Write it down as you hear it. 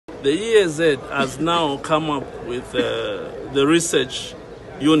The EAZ has now come up with the research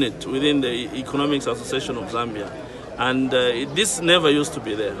unit within the Economic Association of Zambia, and this never used to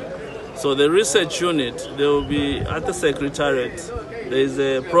be there. So the research unit, they will be at the secretariat. There is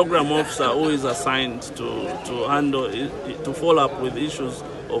a program officer who is assigned to handle, to follow up with issues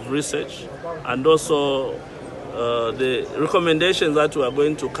of research, and also the recommendations that we are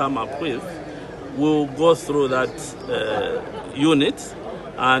going to come up with will go through that unit,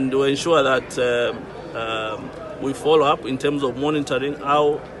 and to ensure that we follow up in terms of monitoring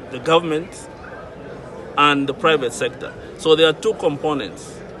how the government and the private sector. So there are two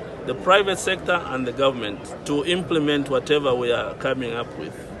components, the private sector and the government, to implement whatever we are coming up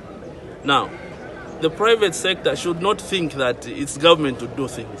with. Now, the private sector should not think that it's government to do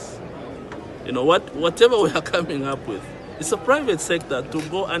things. You know, whatever we are coming up with, it's a private sector to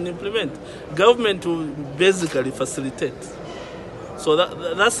go and implement. Government will basically facilitate. So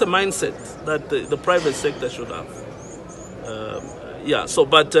that's the mindset that the private sector should have.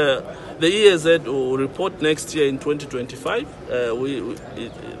 But the EAZ will report next year in 2025.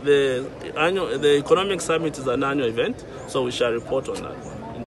 The Economic Summit is an annual event, so we shall report on that one.